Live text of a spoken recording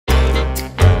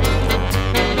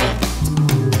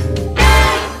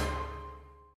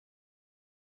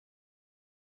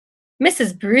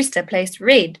Mrs. Brewster placed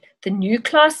Red, the new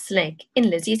class snake, in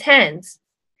Lizzie's hands.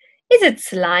 Is it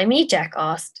slimy? Jack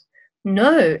asked.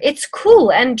 No, it's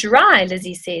cool and dry,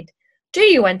 Lizzie said. Do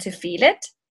you want to feel it?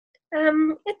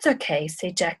 It's okay,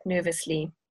 said Jack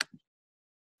nervously.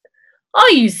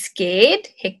 Are you scared?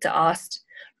 Hector asked.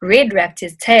 Red wrapped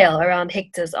his tail around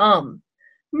Hector's arm.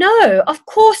 No, of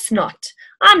course not.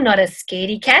 I'm not a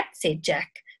scaredy cat, said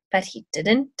Jack, but he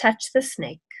didn't touch the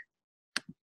snake.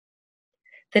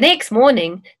 The next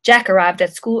morning, Jack arrived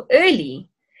at school early.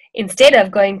 Instead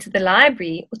of going to the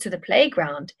library or to the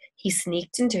playground, he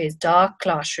sneaked into his dark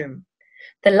classroom.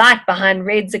 The light behind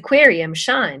Red's aquarium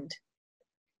shined.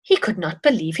 He could not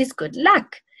believe his good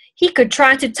luck. He could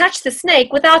try to touch the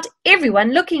snake without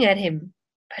everyone looking at him.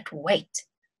 But wait,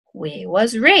 where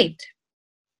was Red?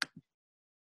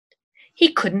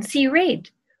 He couldn't see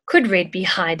Red. Could Red be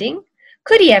hiding?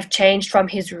 Could he have changed from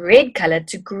his red color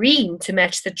to green to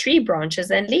match the tree branches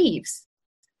and leaves?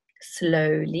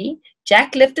 Slowly,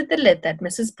 Jack lifted the lid that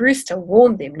Mrs. Brewster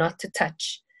warned them not to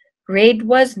touch. Red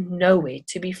was nowhere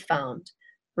to be found.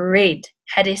 Red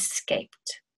had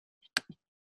escaped.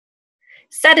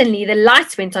 Suddenly, the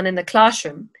lights went on in the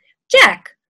classroom.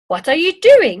 Jack, what are you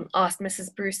doing? asked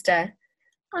Mrs. Brewster.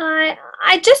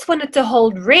 I just wanted to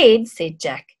hold Red, said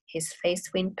Jack. His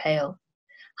face went pale.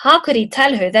 How could he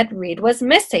tell her that Red was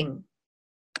missing?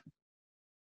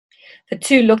 The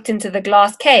two looked into the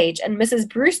glass cage, and Mrs.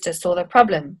 Brewster saw the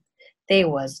problem. There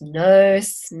was no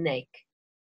snake.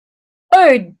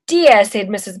 Oh dear, said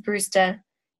Mrs. Brewster.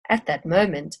 At that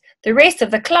moment, the rest of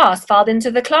the class filed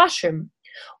into the classroom.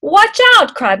 Watch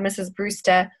out, cried Mrs.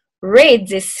 Brewster.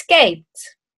 Red's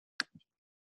escaped.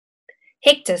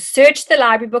 Hector searched the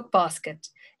library book basket.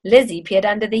 Lizzie peered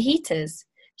under the heaters.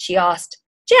 She asked,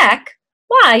 Jack,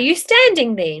 why are you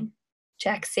standing there?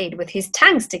 Jack said with his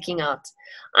tongue sticking out.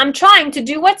 I'm trying to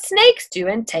do what snakes do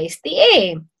and taste the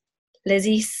air.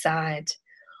 Lizzie sighed.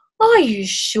 Are you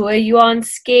sure you aren't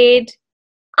scared?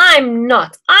 I'm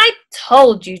not. I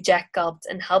told you, Jack gulped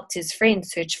and helped his friend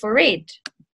search for Red.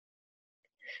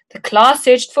 The class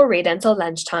searched for Red until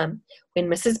lunchtime, when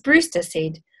Mrs. Brewster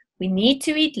said, We need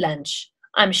to eat lunch.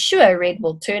 I'm sure Red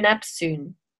will turn up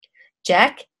soon.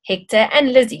 Jack, Hector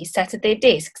and Lizzie sat at their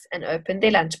desks and opened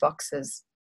their lunch boxes.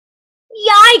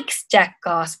 Yikes! Jack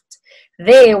gasped.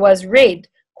 There was Red,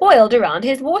 coiled around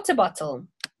his water bottle.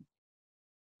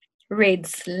 Red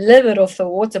slithered off the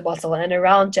water bottle and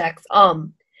around Jack's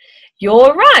arm.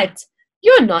 You're right.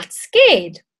 You're not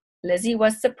scared. Lizzie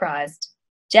was surprised.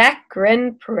 Jack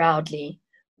grinned proudly.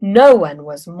 No one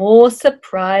was more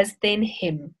surprised than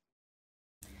him.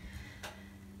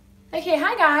 Okay,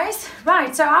 hi guys.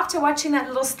 Right, so after watching that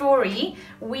little story,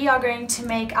 we are going to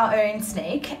make our own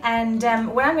snake. And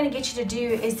what I'm going to get you to do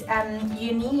is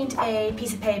you need a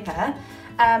piece of paper.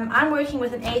 I'm working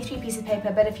with an A3 piece of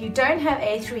paper, but if you don't have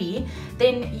A3,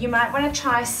 then you might want to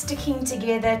try sticking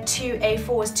together two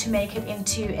A4s to make it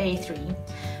into A3.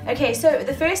 Okay, so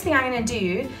the first thing I'm going to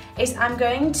do is I'm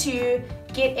going to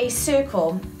get a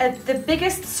circle, the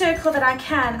biggest circle that I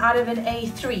can out of an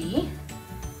A3.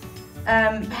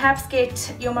 Perhaps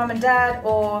get your mom and dad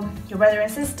or your brother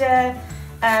and sister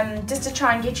just to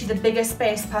try and get you the biggest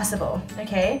space possible,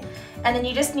 okay? And then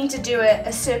you just need to do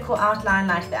a circle outline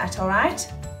like that, all right?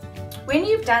 When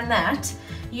you've done that,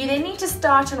 you then need to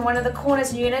start on one of the corners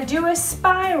and you're going to do a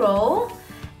spiral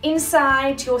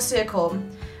inside your circle.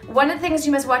 One of the things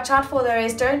you must watch out for though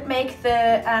is don't make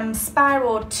the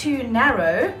spiral too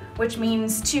narrow, which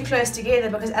means too close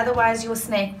together, because otherwise your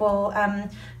snake will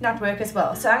not work as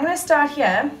well. So I'm going to start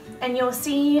here and you'll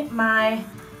see my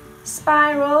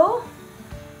spiral.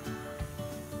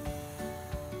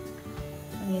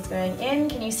 And he's going in.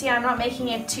 Can you see I'm not making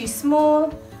it too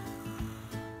small?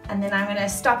 And then I'm going to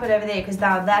stop it over there because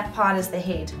now that part is the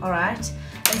head, all right?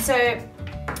 And so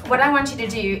what I want you to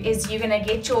do is you're going to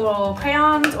get your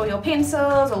crayons or your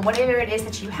pencils or whatever it is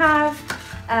that you have,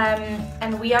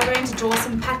 and we are going to draw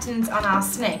some patterns on our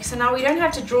snake. So now we don't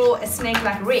have to draw a snake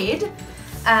like Red.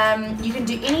 You can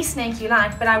do any snake you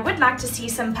like, but I would like to see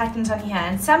some patterns on here.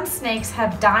 And some snakes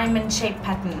have diamond shaped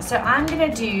patterns. So I'm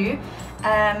going to do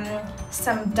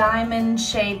some diamond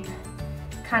shape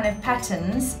kind of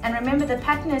patterns. And remember, the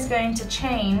pattern is going to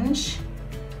change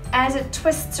as it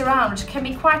twists around, which can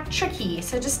be quite tricky.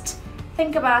 So just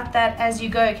think about that as you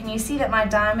go. Can you see that my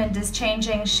diamond is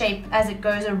changing shape as it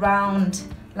goes around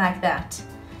like that?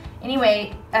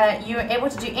 Anyway, you're able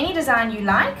to do any design you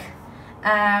like,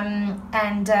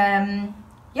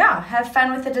 yeah, have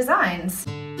fun with the designs.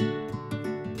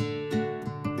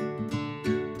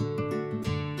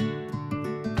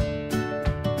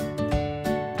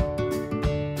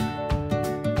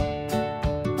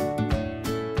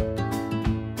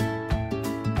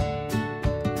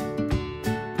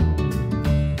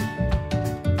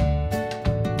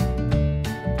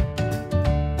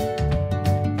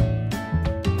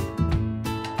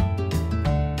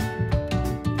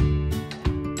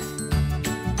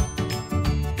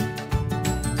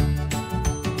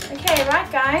 right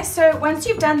guys, so once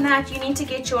you've done that, you need to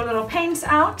get your little paints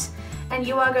out and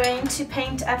you are going to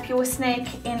paint up your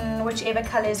snake in whichever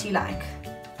colors you like.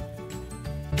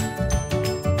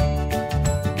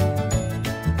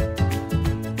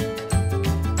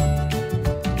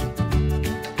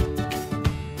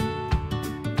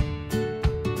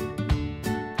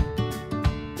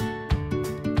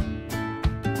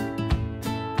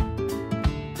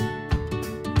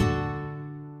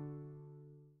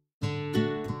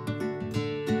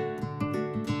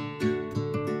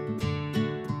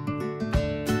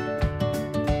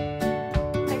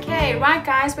 Right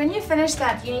guys, when you finish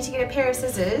that, you need to get a pair of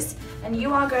scissors and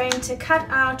you are going to cut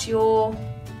out your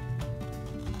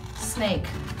snake.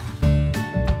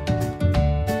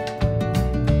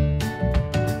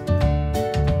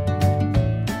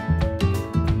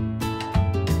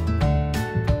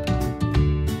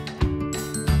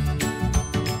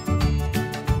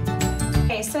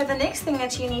 Okay, so the next thing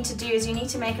that you need to do is you need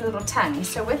to make a little tongue.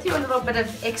 So with your little bit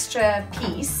of extra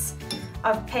piece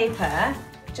of paper,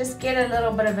 just get a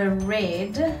little bit of a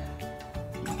red.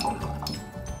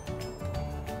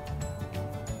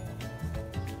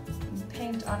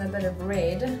 Paint on a bit of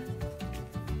red.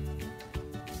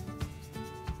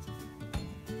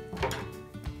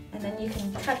 And then you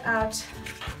can cut out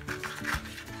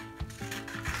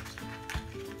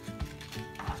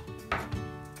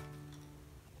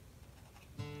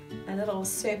a little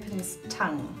serpent's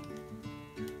tongue.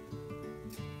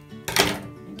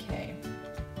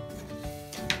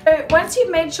 So once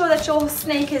you've made sure that your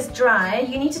snake is dry,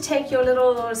 you need to take your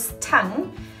little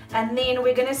tongue and then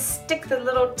we're going to stick the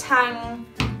little tongue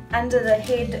under the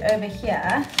head over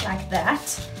here like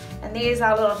that. And there's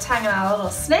our little tongue and our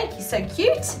little snake. He's so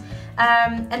cute.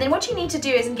 And then what you need to do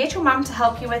is, and get your mum to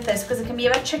help you with this because it can be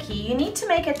a bit tricky, you need to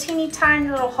make a teeny tiny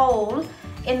little hole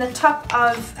in the top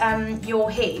of your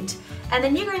head. And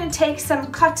then you're going to take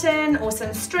some cotton or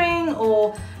some string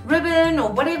or ribbon or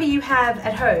whatever you have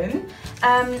at home,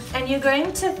 and you're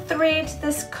going to thread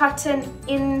this cotton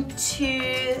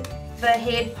into the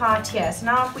head part here. So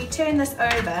now if we turn this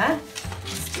over,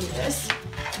 let's do this,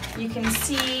 you can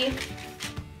see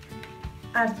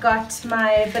I've got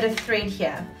my bit of thread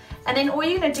here. And then all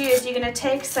you're going to do is you're going to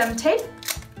take some tape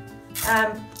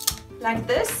like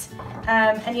this,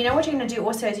 and you know what you're going to do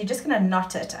also is you're just going to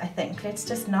knot it, I think. Let's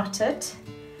just knot it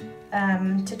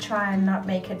to try and not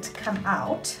make it come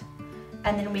out,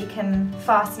 and then we can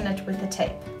fasten it with the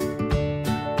tape.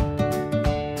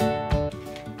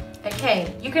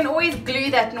 Okay, you can always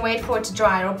glue that and wait for it to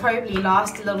dry. It'll probably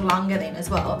last a little longer then as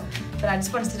well, but I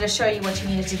just wanted to show you what you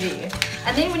needed to do.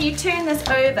 And then when you turn this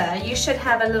over, you should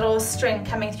have a little string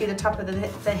coming through the top of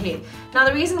the head. Now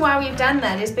the reason why we've done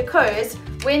that is because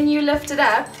when you lift it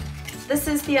up, this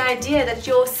is the idea that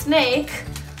your snake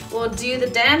will do the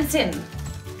dancing.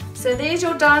 So there's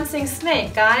your dancing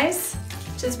snake, guys,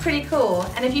 which is pretty cool.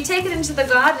 And if you take it into the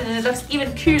garden, it looks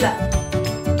even cooler.